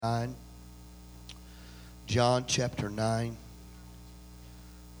9. John chapter 9.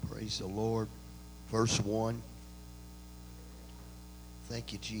 Praise the Lord. Verse 1.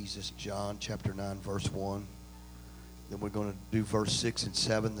 Thank you, Jesus. John chapter 9, verse 1. Then we're going to do verse 6 and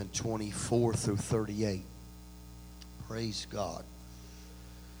 7, then 24 through 38. Praise God.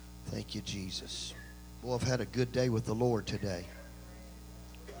 Thank you, Jesus. Well, I've had a good day with the Lord today.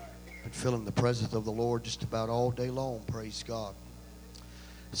 Been feeling the presence of the Lord just about all day long. Praise God.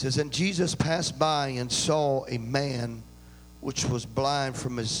 It says, and Jesus passed by and saw a man which was blind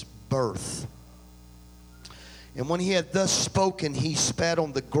from his birth. And when he had thus spoken, he spat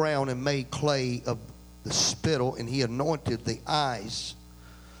on the ground and made clay of the spittle, and he anointed the eyes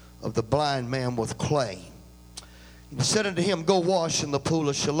of the blind man with clay. And he said unto him, go wash in the pool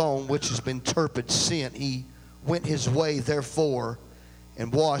of Siloam, which has been interpreted sent. He went his way, therefore,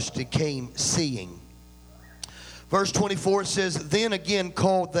 and washed and came seeing. Verse 24, it says, then again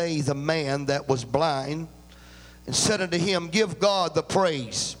called they the man that was blind, and said unto him, give God the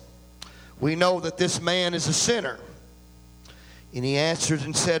praise. We know that this man is a sinner. And he answered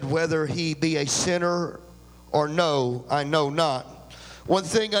and said, whether he be a sinner or no, I know not. One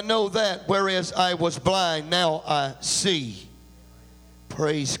thing I know that, whereas I was blind, now I see.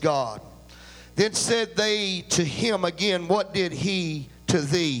 Praise God. Then said they to him again, what did he to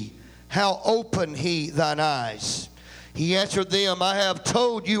thee? How opened he thine eyes? He answered them, I have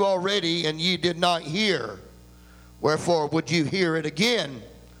told you already, and ye did not hear. Wherefore would you hear it again?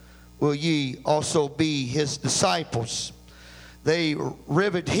 Will ye also be his disciples? They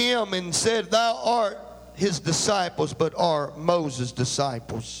riveted him and said, thou art his disciples, but are Moses'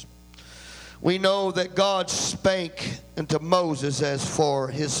 disciples. We know that God spake unto Moses, as for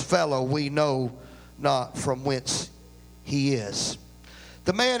his fellow we know not from whence he is.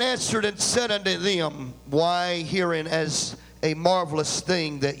 The man answered and said unto them, why hearing as a marvelous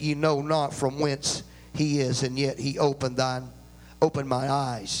thing that ye know not from whence he is, and yet he opened my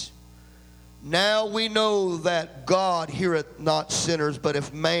eyes. Now we know that God heareth not sinners, but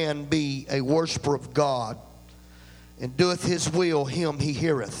if man be a worshiper of God, and doeth his will, him he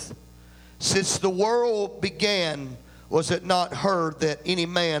heareth. Since the world began, was it not heard that any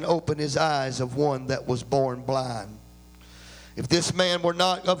man opened his eyes of one that was born blind? If this man were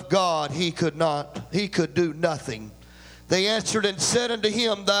not of God, he could do nothing. They answered and said unto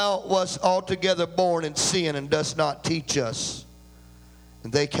him, thou wast altogether born in sin, and dost not teach us.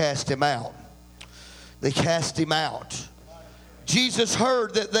 And they cast him out. They cast him out. Jesus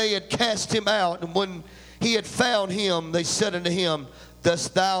heard that they had cast him out, and when he had found him, they said unto him,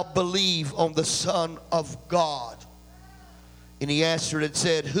 dost thou believe on the Son of God? And he answered and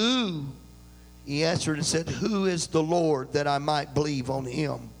said, who? He answered and said, who is the Lord, that I might believe on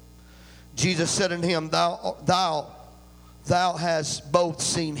him? Jesus said unto him, thou hast both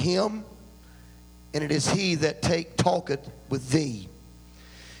seen him, and it is he that talketh with thee.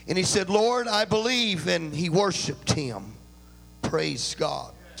 And he said, Lord, I believe, and he worshiped him. Praise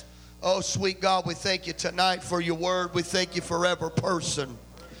God. Oh, sweet God, we thank you tonight for your word. We thank you for every person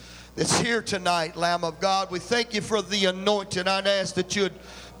that's here tonight, Lamb of God. We thank you for the anointing. I'd ask that you'd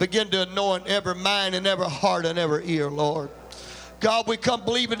begin to anoint every mind and every heart and every ear, Lord. God, we come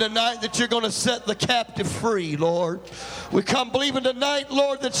believing tonight that you're going to set the captive free, Lord. We come believing tonight,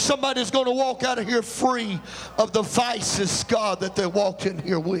 Lord, that somebody's going to walk out of here free of the vices, God, that they walked in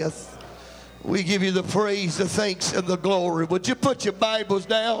here with. We give you the praise, the thanks, and the glory. Would you put your Bibles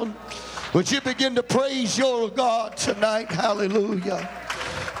down? Would you begin to praise your God tonight? Hallelujah.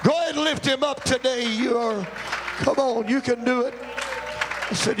 Go ahead and lift him up today. Come on, you can do it.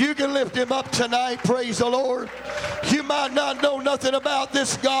 I said, you can lift him up tonight. Praise the Lord. You might not know nothing about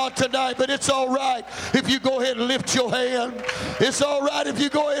this God tonight, but it's all right if you go ahead and lift your hand. It's all right if you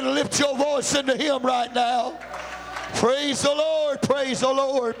go ahead and lift your voice into him right now. Praise the Lord. Praise the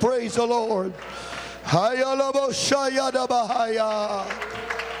Lord. Praise the Lord. Hallelujah.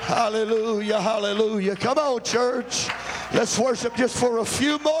 Hallelujah. Come on, church. Let's worship just for a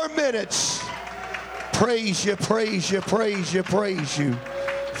few more minutes. Praise you, praise you, praise you, praise you.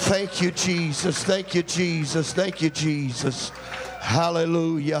 Thank you, Jesus. Thank you, Jesus. Thank you, Jesus.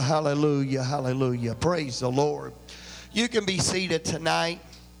 Hallelujah, hallelujah, hallelujah. Praise the Lord. You can be seated tonight.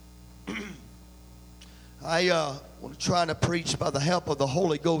 I want to try to preach by the help of the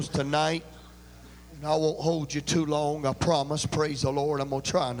Holy Ghost tonight. And I won't hold you too long, I promise. Praise the Lord. I'm going to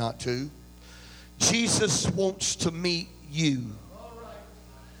try not to. Jesus wants to meet you.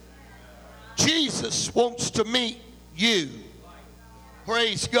 Jesus wants to meet you.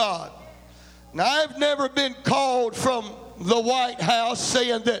 Praise God. Now, I've never been called from the White House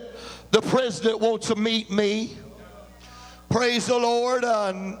saying that the president wants to meet me. Praise the Lord.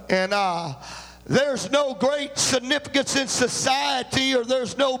 There's no great significance in society, or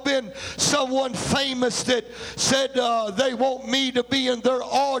there's no been someone famous that said they want me to be in their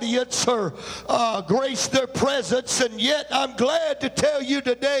audience or grace their presence. And yet I'm glad to tell you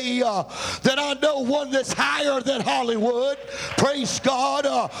today that I know one that's higher than Hollywood. Praise God.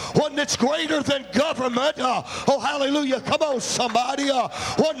 One that's greater than government. Oh, hallelujah. Come on, somebody.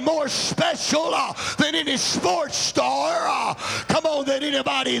 One more special than any sports star. Come on, than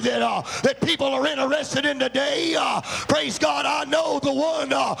anybody that people are interested in today. Praise God. I know the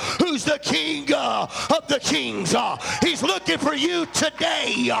one who's the King of the kings. He's looking for you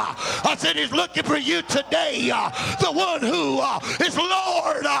today. I said he's looking for you today. The one who is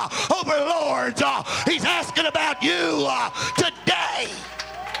Lord over lords. He's asking about you today.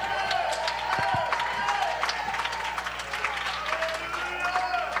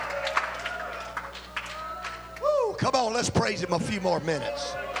 Woo, come on, let's praise him a few more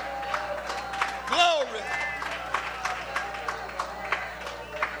minutes. Glory.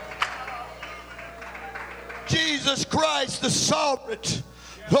 Jesus Christ, the sovereign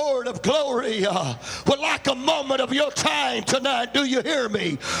Lord of glory, would like a moment of your time tonight. Do you hear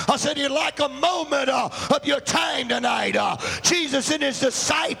me? I said he'd like a moment of your time tonight. Jesus and his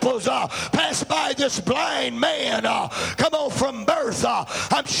disciples passed by this blind man, come on, from birth.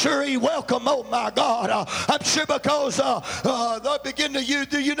 I'm sure he welcomed, oh my God, I'm sure because they begin to use,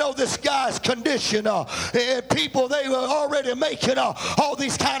 do you know this guy's condition? And people, they were already making all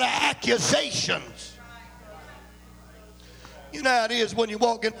these kind of accusations. You know how it is when you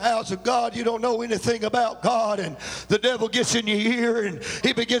walk in the house of God, you don't know anything about God, and the devil gets in your ear and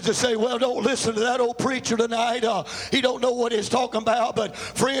he begins to say, well, don't listen to that old preacher tonight. He don't know what he's talking about. But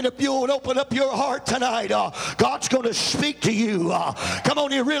friend, if you would open up your heart tonight, God's going to speak to you. Come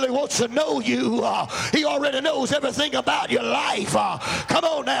on, he really wants to know you. He already knows everything about your life. Come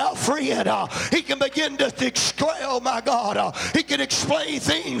on now, friend. He can begin to explain, oh my God, he can explain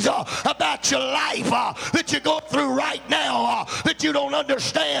things about your life that you're going through right now. That you don't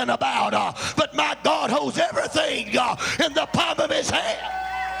understand about, but my God holds everything in the palm of his hand.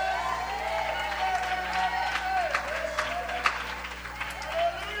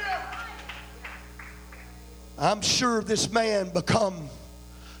 I'm sure this man become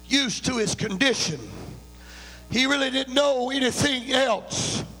used to his condition. He really didn't know anything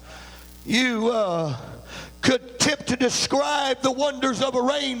else. You could attempt to describe the wonders of a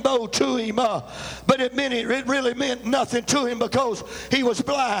rainbow to him, but it really meant nothing to him because he was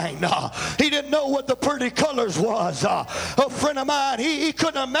blind. He didn't know what the pretty colors was. A friend of mine, he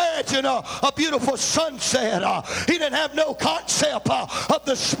couldn't imagine a beautiful sunset. He didn't have no concept of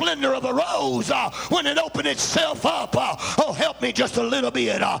the splendor of a rose when it opened itself up. Oh, help me just a little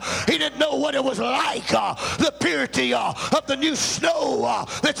bit. He didn't know what it was like, the purity of the new snow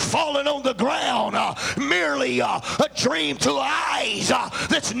that's fallen on the ground. Merely a dream to eyes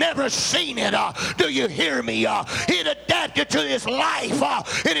that's never seen it. Do you hear me? He'd adapted to his life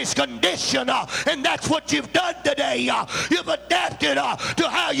and his condition, and that's what you've done today. You've adapted to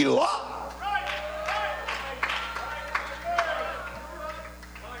how you are.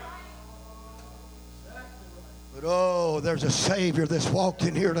 But oh, there's a Savior that's walked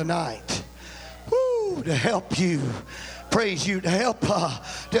in here tonight. Woo, to help you. Praise you, to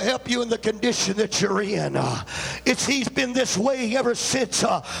help you in the condition that you're in. He's been this way ever since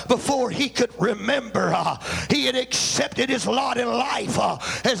before he could remember. He had accepted his lot in life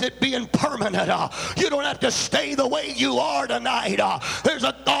as it being permanent. You don't have to stay the way you are tonight. There's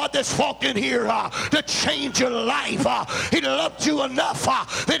a God that's walked in here to change your life. He loved you enough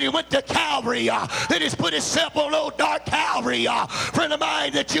that he went to Calvary, that he's put himself on old dark Calvary. Friend of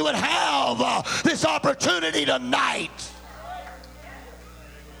mine, that you would have this opportunity tonight.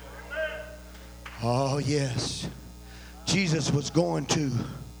 Oh, yes. Jesus was going to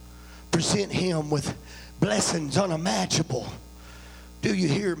present him with blessings unimaginable. Do you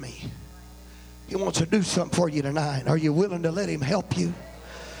hear me? He wants to do something for you tonight. Are you willing to let him help you?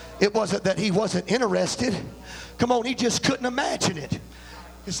 It wasn't that he wasn't interested. Come on, he just couldn't imagine it.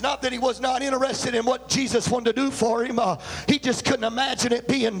 It's not that he was not interested in what Jesus wanted to do for him. He just couldn't imagine it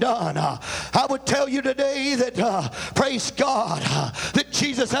being done. I would tell you today that, praise God, that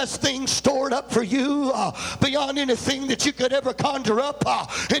Jesus has things stored up for you beyond anything that you could ever conjure up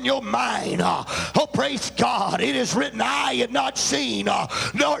in your mind. Oh, praise God. It is written, eye had not seen,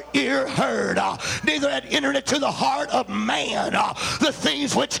 nor ear heard, neither had entered into the heart of man the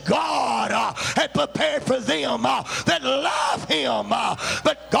things which God had prepared for them that love him.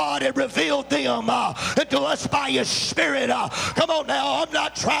 But God had revealed them to us by his Spirit. Come on now, I'm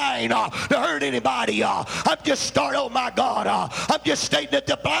not trying to hurt anybody. I'm just starting, oh my God, I'm just stating that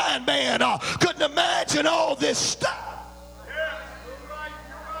the blind man couldn't imagine all this stuff.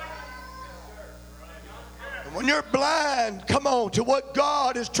 When you're blind, come on, to what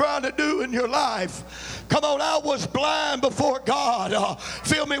God is trying to do in your life. Come on, I was blind before God.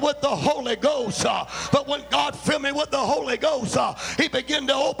 Fill me with the Holy Ghost. But when God filled me with the Holy Ghost, he began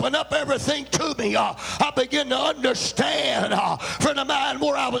to open up everything to me. I began to understand, friend of mine,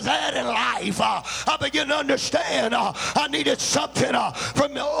 where I was at in life. I began to understand I needed something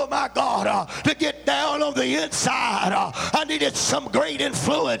from, oh my God, to get down on the inside. I needed some great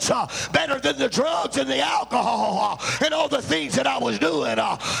influence, better than the drugs and the alcohol and all the things that I was doing.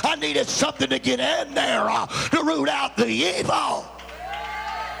 I needed something to get in there to root out the evil.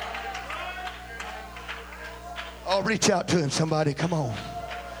 Oh, reach out to him, somebody. Come on.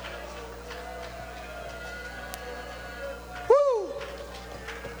 Woo!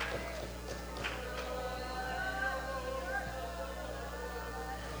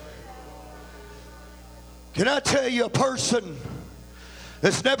 Can I tell you, a person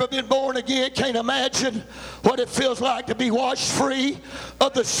that's never been born again can't imagine what it feels like to be washed free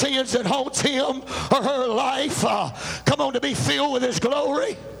of the sins that haunts him or her life. Come on, to be filled with his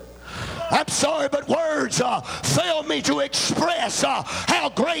glory. I'm sorry, but words fail me to express how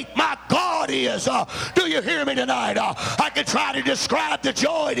great my God is. Do you hear me tonight? I can try to describe the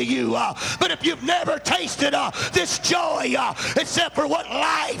joy to you, but if you've never tasted this joy except for what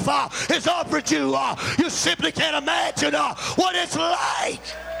life has offered you, you simply can't imagine what it's like.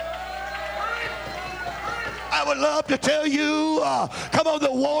 I would love to tell you, come on,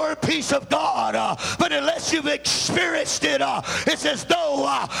 the warm peace of God, but unless you've experienced it, it's as though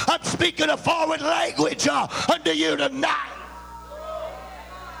I'm speaking a foreign language unto you tonight.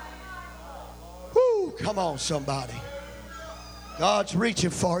 Woo, come on, somebody. God's reaching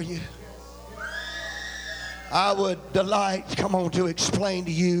for you. I would delight, come on, to explain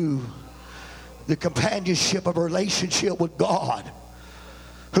to you the companionship of a relationship with God,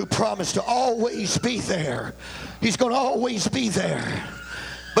 who promised to always be there. He's going to always be there.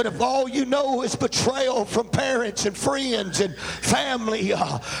 But if all you know is betrayal from parents and friends and family,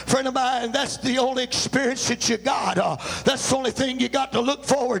 friend of mine, that's the only experience that you got. That's the only thing you got to look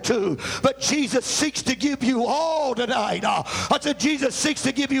forward to. But Jesus seeks to give you all tonight. I said Jesus seeks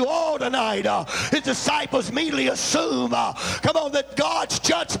to give you all tonight. His disciples immediately assume, come on, that God's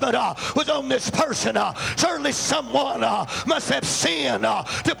judgment was on this person. Certainly someone must have sinned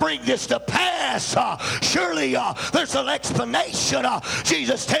to bring this to pass. Surely there's an explanation.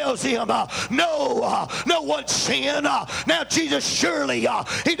 Jesus tells him, no one sinned. Now Jesus, surely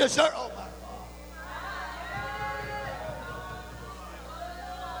he deserves. Oh,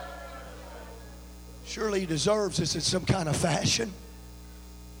 surely he deserves this in some kind of fashion.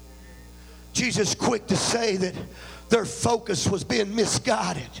 Jesus quick to say that their focus was being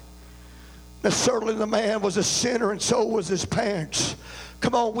misguided. Now certainly the man was a sinner, and so was his parents.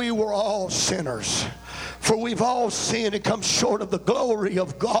 Come on, we were all sinners. For we've all sinned and come short of the glory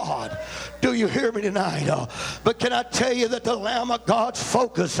of God. Do you hear me tonight? But can I tell you that the Lamb of God's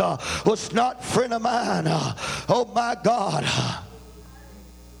focus was not, friend of mine. Oh my God.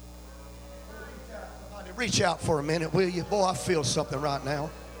 Reach out for a minute, will you? Boy, I feel something right now.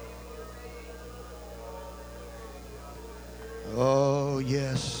 Oh,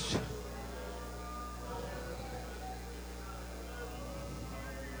 yes.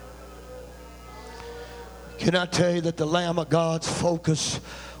 Can I tell you that the Lamb of God's focus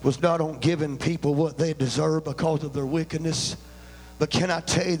was not on giving people what they deserve because of their wickedness, but can I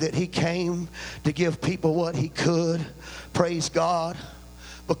tell you that he came to give people what he could? Praise God.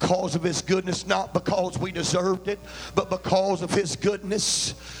 Because of his goodness, not because we deserved it, but because of his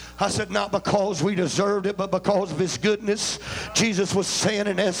goodness. I said not because we deserved it, but because of his goodness. Jesus was saying,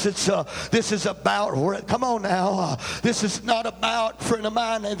 in essence, this is about, come on now, this is not about, friend of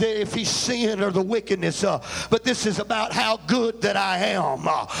mine, if he's sin or the wickedness, but this is about how good that I am,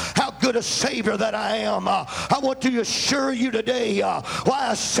 how good a Savior that I am. I want to assure you today,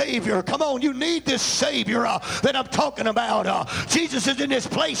 why a Savior. Come on, you need this Savior that I'm talking about. Jesus is in this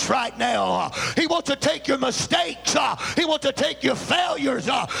place right now. He wants to take your mistakes. He wants to take your failures.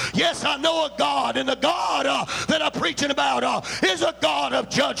 Yes, I know a God, and the God that I'm preaching about is a God of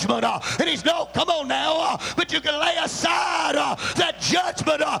judgment. And he's no, come on now, but you can lay aside that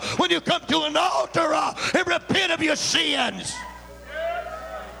judgment when you come to an altar and repent of your sins.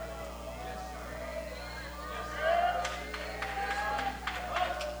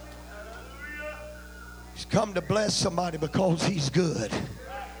 He's come to bless somebody because he's good.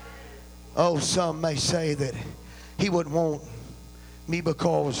 Oh, some may say that he wouldn't want me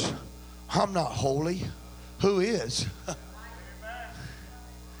because I'm not holy. Who is?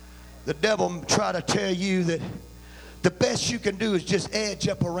 The devil try to tell you that the best you can do is just edge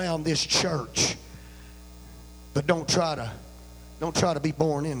up around this church. But don't try to be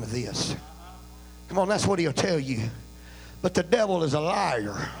born into this. Come on, that's what he'll tell you. But the devil is a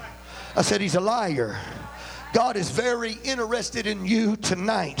liar. I said he's a liar. God is very interested in you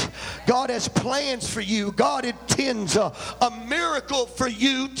tonight. God has plans for you. God intends a miracle for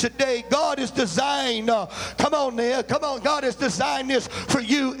you today. God has designed, come on there, come on. God has designed this for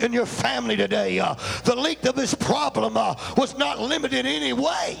you and your family today. The length of this problem was not limited in any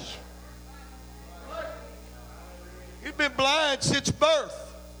way. You've been blind since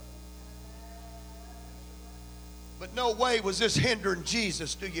birth. But no way was this hindering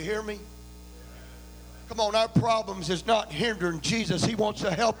Jesus. Do you hear me? Come on, our problems is not hindering Jesus. He wants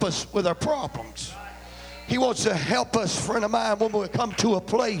to help us with our problems. He wants to help us, friend of mine, when we come to a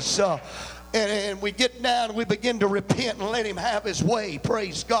place and we get down and we begin to repent and let him have his way.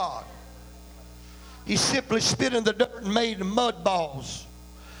 Praise God. He simply spit in the dirt and made mud balls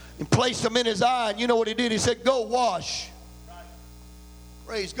and placed them in his eye. And you know what he did? He said, go wash.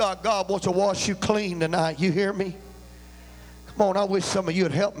 Praise God. God wants to wash you clean tonight. You hear me? Come on, I wish some of you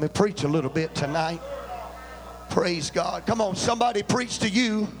would help me preach a little bit tonight. Praise God. Come on, somebody preach to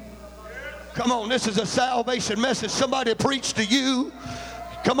you. Come on, this is a salvation message. Somebody preach to you.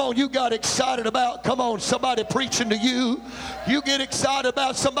 Come on, you got excited about, come on, somebody preaching to you. You get excited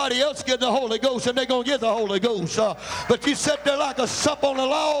about somebody else getting the Holy Ghost, and they're going to get the Holy Ghost. But you sit there like a sup on a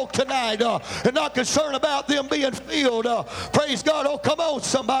log tonight and not concerned about them being filled. Praise God. Oh, come on,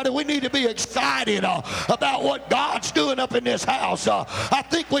 somebody. We need to be excited about what God's doing up in this house. I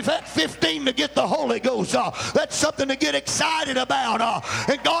think we've had 15 to get the Holy Ghost. That's something to get excited about.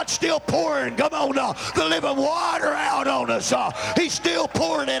 And God's still pouring, come on, the living water out on us. He's still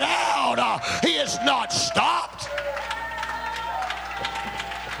pouring it out. He has not stopped.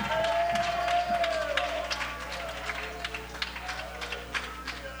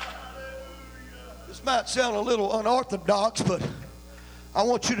 This might sound a little unorthodox, but I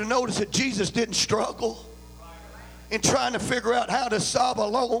want you to notice that Jesus didn't struggle in trying to figure out how to solve a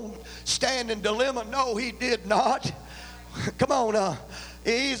long-standing dilemma. No, he did not. Come on,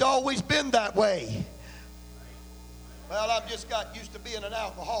 he's always been that way. Well, I've just got used to being an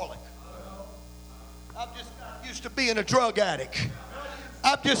alcoholic. I've just got used to being a drug addict.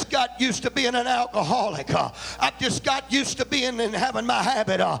 I've just got used to being an alcoholic. I've just got used to being and having my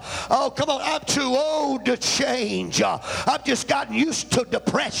habit. Oh, come on. I'm too old to change. I've just gotten used to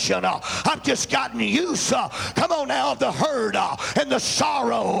depression. I've just gotten used, come on now, of the hurt and the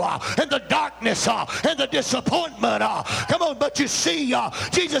sorrow and the darkness and the disappointment. Come on, but you see,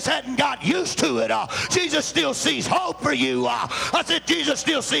 Jesus hadn't got used to it. Jesus still sees hope for you. I said Jesus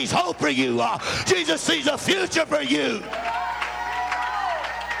still sees hope for you. Jesus sees a future for you.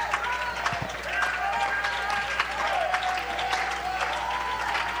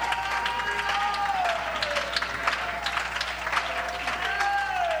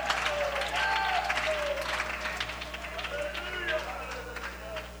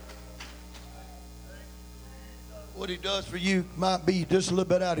 What he does for you might be just a little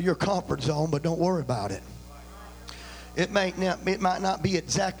bit out of your comfort zone, but don't worry about it. It might not be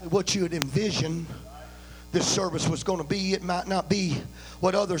exactly what you had envisioned this service was going to be. It might not be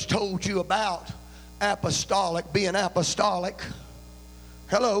what others told you about being apostolic.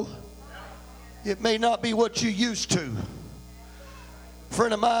 Hello. It may not be what you used to.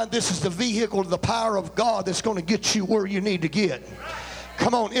 Friend of mine, this is the vehicle of the power of God that's going to get you where you need to get.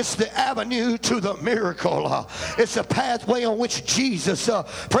 Come on, it's the avenue to the miracle. It's a pathway on which Jesus,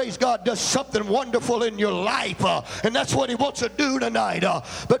 praise God, does something wonderful in your life. And that's what he wants to do tonight.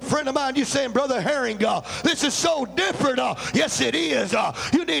 But friend of mine, you're saying, Brother Herring, this is so different. Yes, it is.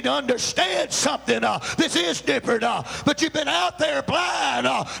 You need to understand something. This is different. But you've been out there blind,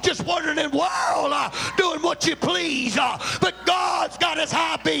 just wandering in the world, doing what you please. But God's got his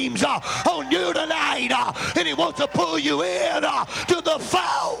high beams on you tonight. And he wants to pull you in to the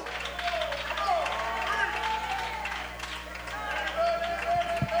foul.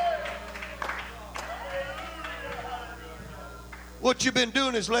 What you've been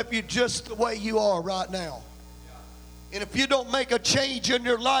doing is left you just the way you are right now. And if you don't make a change in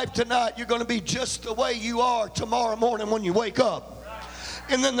your life tonight, you're going to be just the way you are tomorrow morning when you wake up.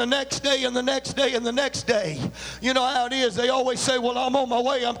 And then the next day and the next day and the next day. You know how it is. They always say, well, I'm on my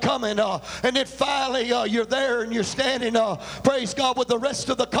way, I'm coming. And then finally you're there and you're standing, praise God, with the rest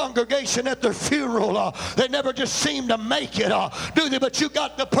of the congregation at their funeral. They never just seem to make it, do they? But you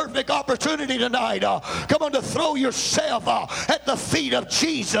got the perfect opportunity tonight. Come on, to throw yourself at the feet of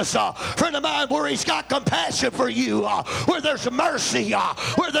Jesus. Friend of mine, where he's got compassion for you, where there's mercy,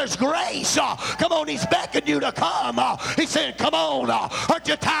 where there's grace. Come on, he's beckoning you to come. He's saying, come on. Aren't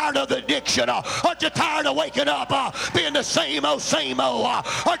you tired of the addiction? Aren't you tired of waking up being the same old, same old?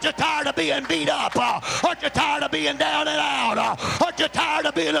 Aren't you tired of being beat up? Aren't you tired of being down and out? Aren't you tired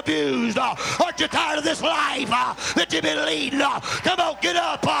of being abused? Aren't you tired of this life that you've been leading? Come on, get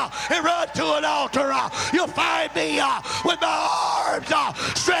up and run to an altar. You'll find me with my arms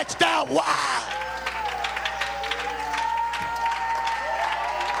stretched out wide.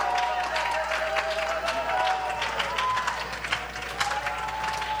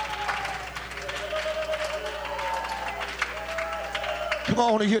 Come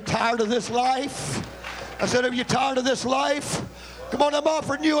on, are you tired of this life? I said, are you tired of this life? Come on, I'm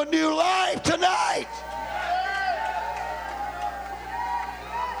offering you a new life tonight.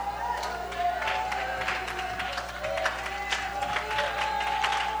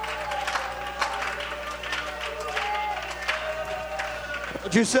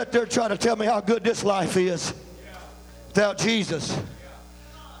 Don't you sit there trying to tell me how good this life is without Jesus.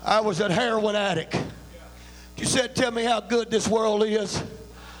 I was a heroin addict. You said, tell me how good this world is.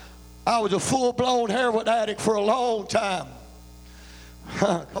 I was a full-blown heroin addict for a long time.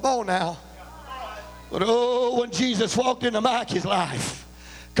 Come on now. But oh, when Jesus walked into Mikey's life,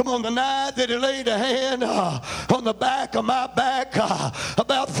 come on, the night that he laid a hand on the back of my back,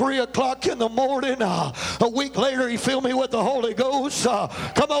 about 3 o'clock in the morning, a week later he filled me with the Holy Ghost.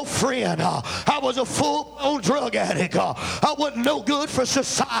 Come on, friend, I was a full-blown drug addict. I wasn't no good for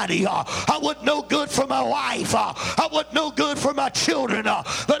society. I wasn't no good for my wife. I wasn't no good for my children.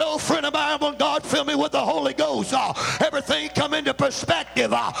 But oh, friend of mine, when God filled me with the Holy Ghost, everything come into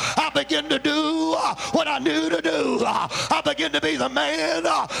perspective. I began to do what I knew to do. I began to be the man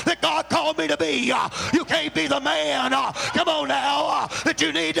that God called me to be. You can't be the man, come on now, that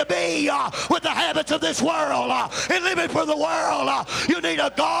you need to be with the habits of this world and living for the world. You need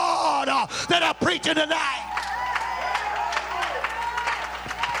a God that I'm preaching tonight.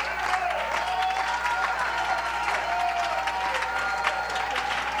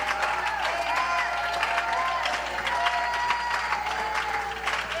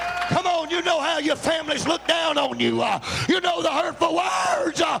 Come on, you know how your families look down on you. You know the hurtful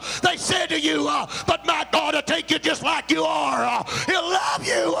words they said to you. But my God will take you just like you are. He'll love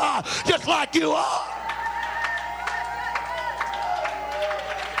you just like you are.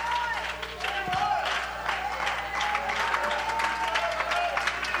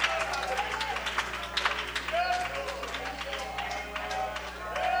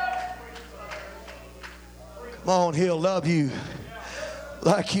 Come on, he'll love you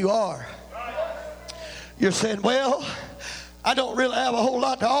like you are. You're saying, well, I don't really have a whole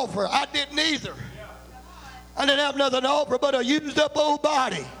lot to offer. I didn't either. I didn't have nothing to offer but a used up old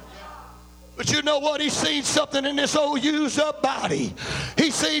body. But you know what? He's seen something in this old used up body.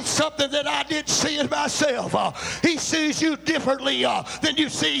 He's seen something that I didn't see in myself. He sees you differently than you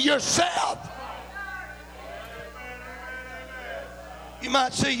see yourself. You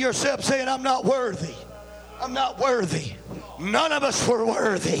might see yourself saying, I'm not worthy. I'm not worthy. None of us were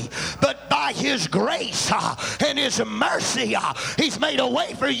worthy, but by his grace and his mercy, he's made a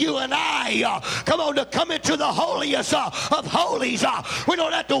way for you and I, come on, to come into the holiest of holies. We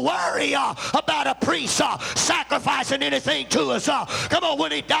don't have to worry about a priest sacrificing anything to us. Come on,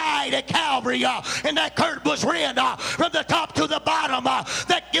 when he died at Calvary and that curtain was rent from the top to the bottom,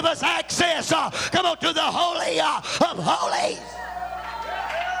 that give us access, come on, to the holy of holies.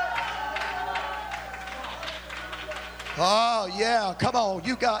 Oh, yeah, come on,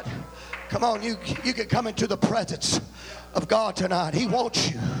 you can come into the presence of God tonight. He wants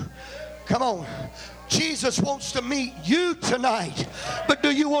you. Come on. Jesus wants to meet you tonight, but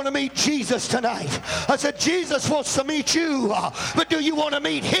do you want to meet Jesus tonight? I said, Jesus wants to meet you, but do you want to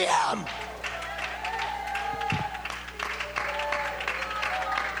meet him?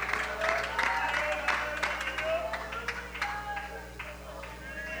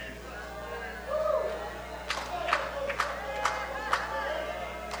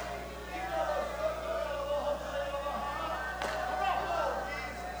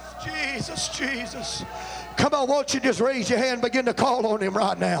 Jesus, Come on, won't you just raise your hand and begin to call on him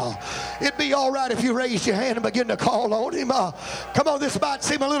right now? It'd be all right if you raised your hand and begin to call on him. Come on, this might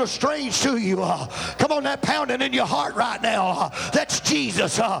seem a little strange to you. Come on, that pounding in your heart right now. That's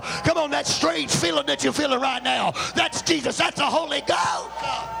Jesus. Come on, that strange feeling that you're feeling right now. That's Jesus. That's the Holy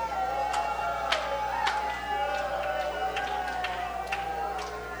Ghost.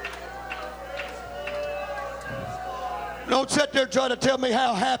 Don't sit there trying to tell me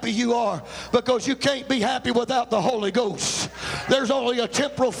how happy you are, because you can't be happy without the Holy Ghost. There's only a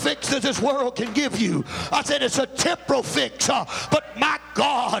temporal fix that this world can give you. I said it's a temporal fix, but my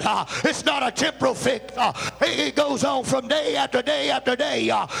God, it's not a temporal fix. It goes on from day after day after day.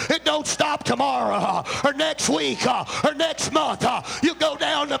 It don't stop tomorrow or next week or next month. You go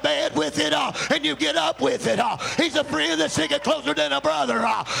down to bed with it and you get up with it. He's a friend that's sticking closer than a brother.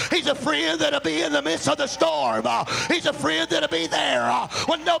 He's a friend that'll be in the midst of the storm. He's a friend that'll be there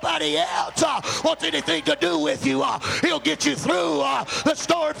when nobody else wants anything to do with you. He'll get you through the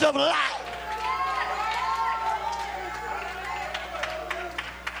storms of life.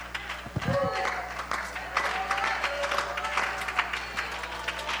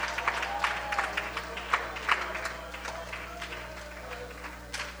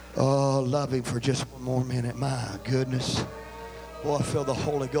 Oh, love him for just one more minute. My goodness. Boy, I feel the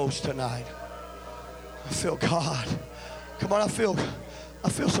Holy Ghost tonight. I feel God. Come on, I feel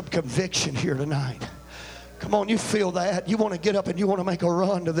some conviction here tonight. Come on, you feel that. You want to get up and you want to make a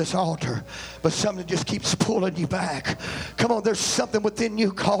run to this altar, but something just keeps pulling you back. Come on, there's something within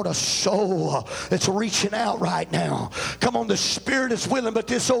you called a soul that's reaching out right now. Come on, the spirit is willing, but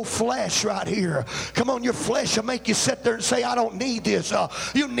this old flesh right here, come on, your flesh will make you sit there and say, I don't need this.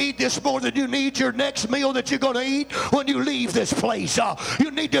 You need this more than you need your next meal that you're going to eat when you leave this place. You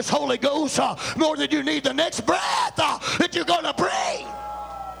need this Holy Ghost more than you need the next breath that you're going to breathe.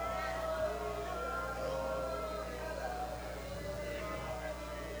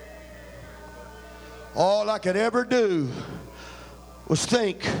 All I could ever do was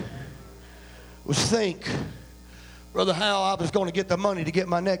think, Brother Howell, I was going to get the money to get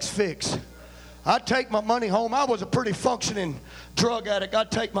my next fix. I'd take my money home. I was a pretty functioning drug addict. I'd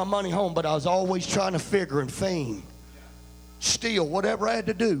take my money home, but I was always trying to figure and feign, steal, whatever I had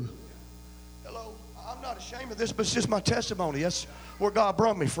to do. Hello, I'm not ashamed of this, but it's just my testimony. That's where God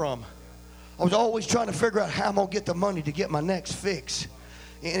brought me from. I was always trying to figure out how I'm going to get the money to get my next fix.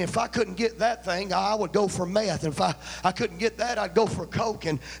 And if I couldn't get that thing, I would go for meth. And if I couldn't get that, I'd go for coke.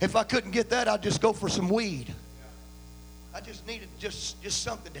 And if I couldn't get that, I'd just go for some weed. I just needed just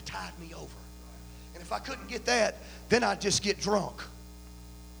something to tide me over. And if I couldn't get that, then I'd just get drunk.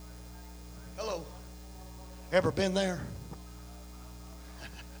 Hello. Ever been there?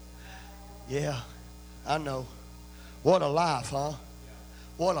 Yeah, I know. What a life, huh?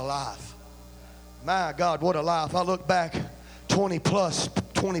 What a life. My God, what a life. I look back 20 plus,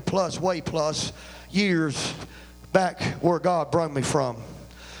 way plus years back where God brought me from.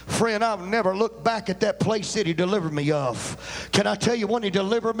 Friend, I've never looked back at that place that he delivered me of. Can I tell you, when he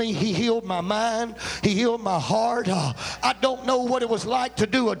delivered me, he healed my mind. He healed my heart. I don't know what it was like to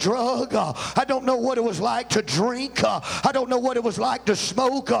do a drug. I don't know what it was like to drink. I don't know what it was like to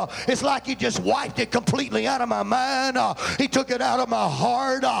smoke. It's like he just wiped it completely out of my mind. He took it out of my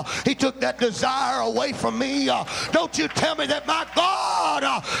heart. He took that desire away from me. Don't you tell me that my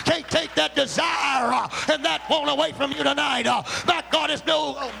God can't take that desire and that want away from you tonight. My God is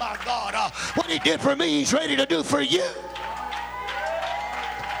no... Oh my God, what he did for me, he's ready to do for you.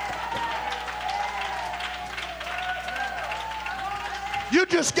 You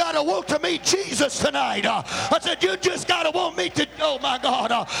just got to want to meet Jesus tonight. I said, you just got to want me to, oh my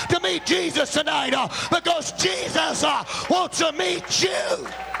God, to meet Jesus tonight because Jesus wants to meet you.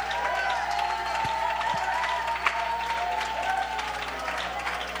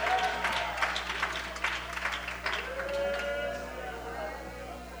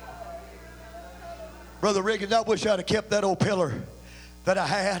 Brother Riggins, I wish I'd have kept that old pillar that I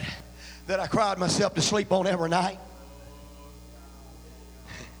had, that I cried myself to sleep on every night.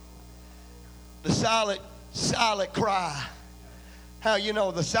 The silent cry. How you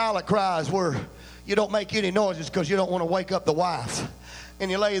know the silent cry is where you don't make any noises because you don't want to wake up the wife.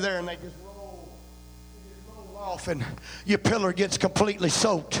 And you lay there and they just roll off and your pillar gets completely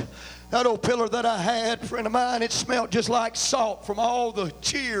soaked. That old pillar that I had, friend of mine, it smelled just like salt from all the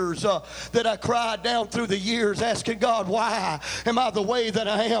tears that I cried down through the years asking God, why am I the way that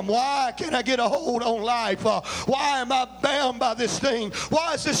I am? Why can't I get a hold on life? Why am I bound by this thing?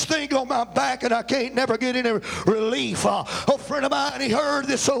 Why is this thing on my back and I can't never get any relief? Oh, friend of mine, he heard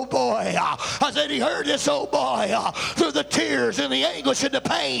this old boy. I said he heard this old boy through the tears and the anguish and the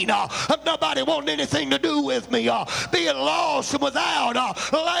pain of nobody wanting anything to do with me, being lost and without,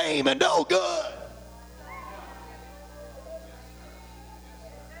 lame and no good.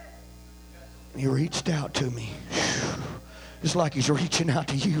 He reached out to me. It's like he's reaching out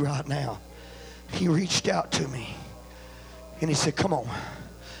to you right now. He reached out to me and he said, come on,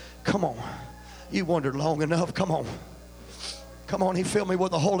 come on. You wondered long enough. Come on. Come on. He filled me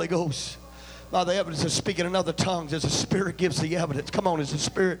with the Holy Ghost. By the evidence of speaking in other tongues, as the Spirit gives the evidence. Come on, as the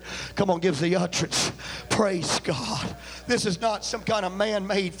Spirit, come on, gives the utterance. Praise God. This is not some kind of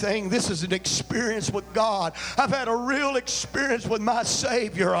man-made thing. This is an experience with God. I've had a real experience with my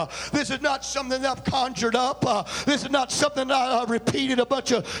Savior. This is not something that I've conjured up. This is not something that I repeated a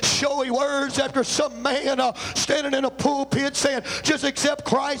bunch of showy words after some man standing in a pulpit saying, just accept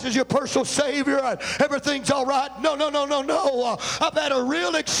Christ as your personal Savior and everything's all right. No, no, no, no, no. I've had a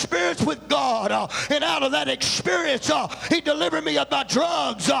real experience with God. And out of that experience, he delivered me of my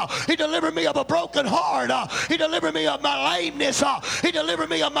drugs. He delivered me of a broken heart. He delivered me of my lameness. He delivered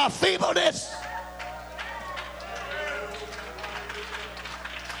me of my feebleness.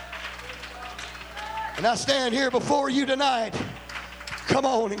 And I stand here before you tonight. Come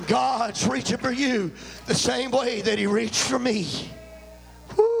on, and God's reaching for you the same way that he reached for me.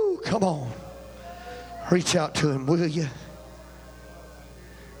 Woo, come on. Reach out to him, will you?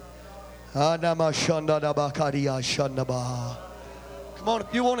 Come on,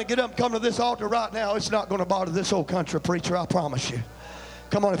 if you want to get up and come to this altar right now, it's not going to bother this old country preacher, I promise you.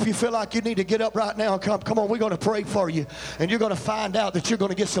 Come on, if you feel like you need to get up right now and come on, we're going to pray for you. And you're going to find out that you're going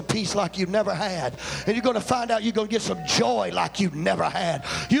to get some peace like you've never had. And you're going to find out you're going to get some joy like you've never had.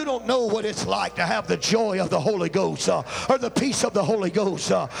 You don't know what it's like to have the joy of the Holy Ghost or the peace of the Holy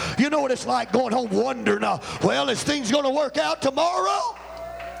Ghost. You know what it's like going home wondering, well, is things going to work out tomorrow?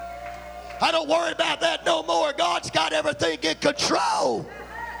 I don't worry about that no more. God's got everything in control.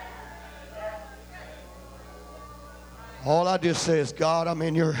 All I just say is, God, I'm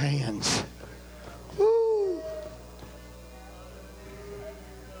in your hands. Woo.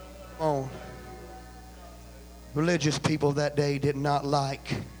 Come on. Religious people that day did not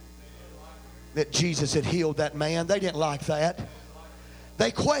like that Jesus had healed that man. They didn't like that.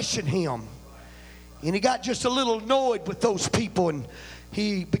 They questioned him. And he got just a little annoyed with those people, and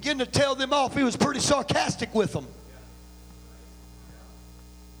he began to tell them off. He was pretty sarcastic with them.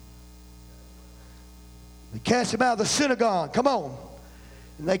 They cast him out of the synagogue. Come on.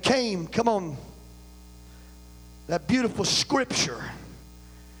 And they came, come on, that beautiful scripture.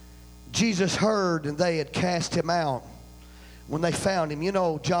 Jesus heard and they had cast him out. When they found him, you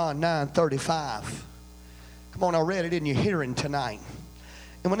know, John 9:35. Come on, I read it in your hearing tonight.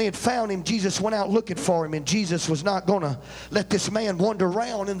 And when they had found him, Jesus went out looking for him. And Jesus was not going to let this man wander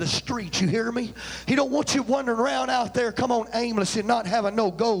around in the streets. You hear me? He don't want you wandering around out there, come on, aimless and not having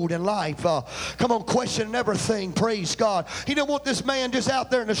no gold in life. Come on, questioning everything. Praise God. He didn't want this man just out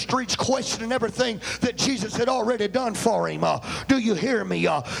there in the streets questioning everything that Jesus had already done for him. Do you hear me?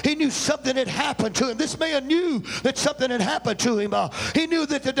 He knew something had happened to him. This man knew that something had happened to him. He knew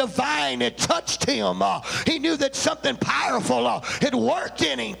that the divine had touched him. He knew that something powerful had worked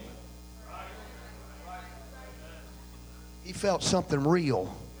in him. He felt something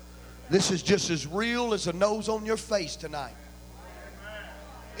real. This is just as real as a nose on your face tonight.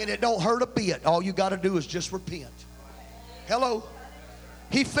 And it don't hurt a bit. All you got to do is just repent. Hello?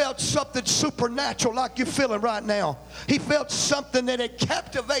 He felt something supernatural like you're feeling right now. He felt something that had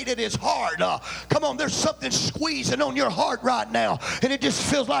captivated his heart. Come on, there's something squeezing on your heart right now. And it just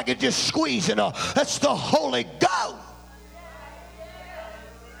feels like it's just squeezing. That's the Holy Ghost.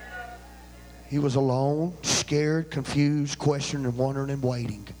 He was alone, scared, confused, questioning and wondering and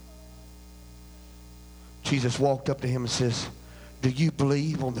waiting. Jesus walked up to him and says, do you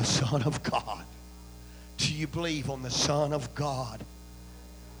believe on the Son of God? Do you believe on the Son of God?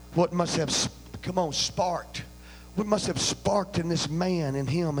 What must have, come on, sparked? What must have sparked in this man, in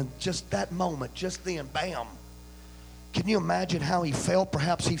him, and just that moment, just then, bam. Can you imagine how he felt?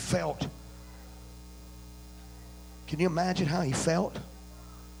 Perhaps he felt. Can you imagine how he felt?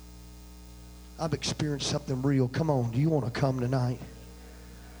 I've experienced something real. Come on, do you want to come tonight?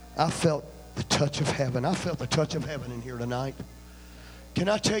 I felt the touch of heaven. I felt the touch of heaven in here tonight. Can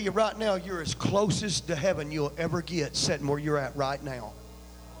I tell you right now, you're as closest to heaven you'll ever get sitting where you're at right now.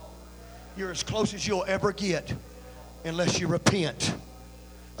 You're as close as you'll ever get unless you repent.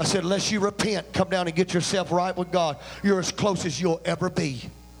 I said, unless you repent, come down and get yourself right with God, you're as close as you'll ever be.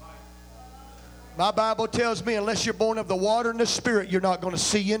 My Bible tells me unless you're born of the water and the Spirit, you're not going to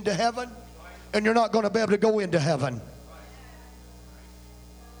see into heaven, and you're not going to be able to go into heaven.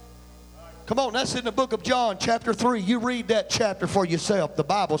 Come on, that's in the book of John, chapter 3. You read that chapter for yourself. The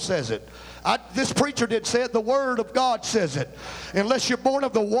Bible says it. This preacher didn't say it. The Word of God says it. Unless you're born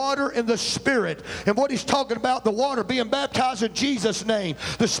of the water and the Spirit. And what he's talking about, the water being baptized in Jesus' name.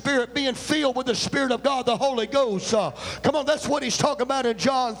 The Spirit being filled with the Spirit of God, the Holy Ghost. Come on, that's what he's talking about in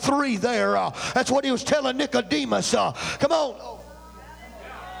John 3 there. That's what he was telling Nicodemus. Come on.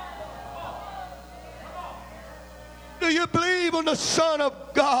 Do you believe in the Son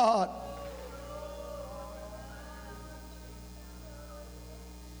of God?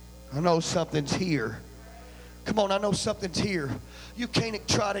 I know something's here. Come on, I know something's here. You can't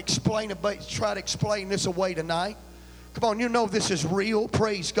try to explain it, but try to explain this away tonight. Come on, you know this is real.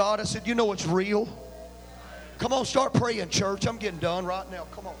 Praise God. I said, you know it's real. Come on, start praying, church. I'm getting done right now.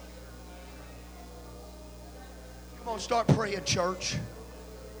 Come on. Come on, start praying, church.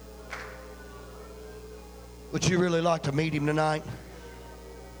 Would you really like to meet him tonight?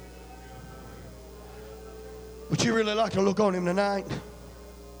 Would you really like to look on him tonight?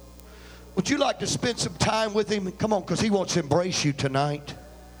 Would you like to spend some time with him? Come on, because he wants to embrace you tonight.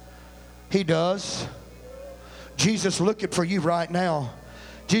 He does. Jesus looking for you right now.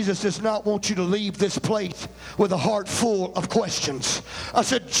 Jesus does not want you to leave this place with a heart full of questions. I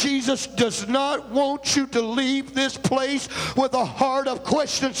said, Jesus does not want you to leave this place with a heart of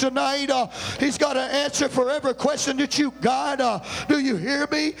questions tonight. He's got an answer for every question that you got. Do you hear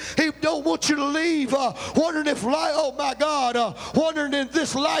me? He don't want you to leave wondering if life, oh my God, wondering in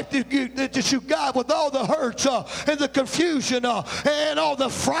this life that you got with all the hurts and the confusion and all the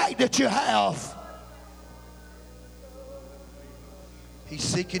fright that you have. He's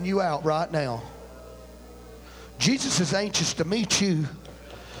seeking you out right now. Jesus is anxious to meet you.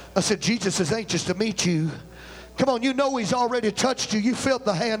 I said, Jesus is anxious to meet you. Come on, you know he's already touched you. You felt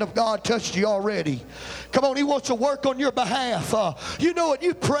the hand of God touched you already. Come on, he wants to work on your behalf. You know it.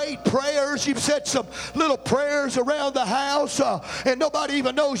 You prayed prayers. You've said some little prayers around the house, and nobody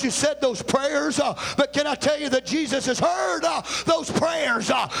even knows you said those prayers. But can I tell you that Jesus has heard those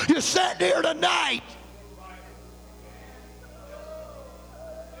prayers? You're sitting here tonight.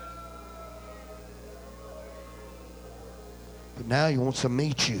 But now he wants to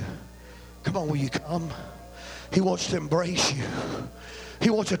meet you. Come on, will you come? He wants to embrace you.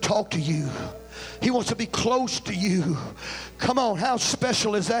 He wants to talk to you. He wants to be close to you. Come on, how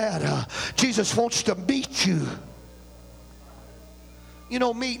special is that? Jesus wants to meet you. You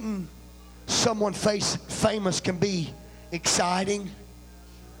know, meeting someone famous can be exciting.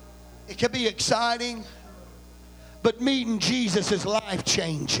 It can be exciting. But meeting Jesus is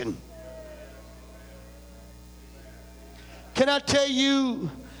life-changing. Can I tell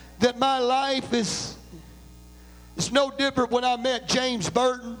you that my life is no different when I met James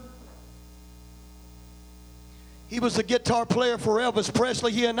Burton? He was a guitar player for Elvis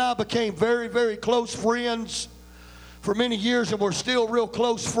Presley. He and I became very, very close friends for many years, and we're still real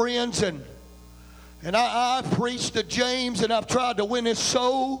close friends. And I preached to James, and I've tried to win his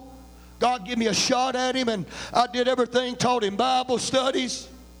soul. God gave me a shot at him, and I did everything, taught him Bible studies.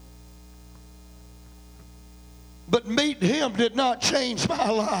 But meeting him did not change my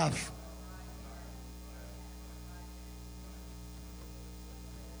life.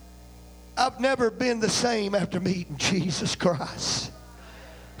 I've never been the same after meeting Jesus Christ.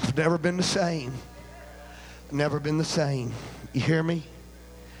 I've never been the same. Never been the same. You hear me?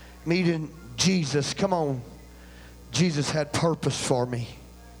 Meeting Jesus, come on. Jesus had purpose for me.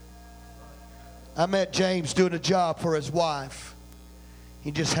 I met James doing a job for his wife.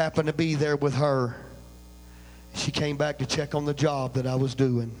 He just happened to be there with her. She came back to check on the job that I was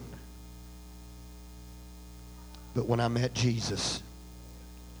doing. But when I met Jesus,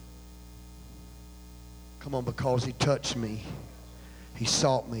 come on, because he touched me, he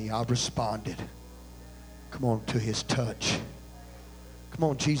sought me, I responded. Come on, to his touch. Come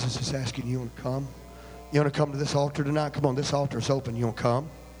on, Jesus is asking you to come. You want to come to this altar tonight? Come on, this altar is open. You want to come?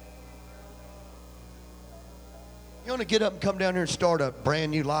 You want to get up and come down here and start a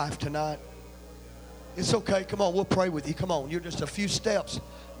brand new life tonight? It's okay. Come on, we'll pray with you. Come on, you're just a few steps.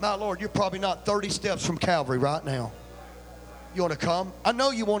 My Lord, you're probably not 30 steps from Calvary right now. You want to come? I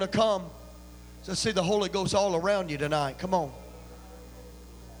know you want to come. So see the Holy Ghost all around you tonight. Come on.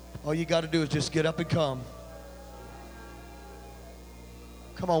 All you got to do is just get up and come.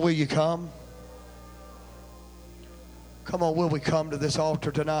 Come on, will you come? Come on, will we come to this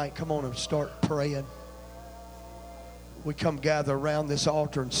altar tonight? Come on and start praying. We come gather around this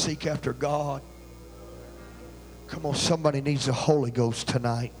altar and seek after God. Come on, somebody needs the Holy Ghost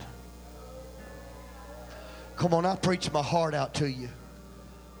tonight. Come on, I preached my heart out to you.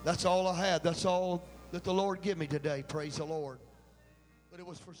 That's all I had. That's all that the Lord gave me today. Praise the Lord. But it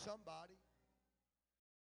was for somebody.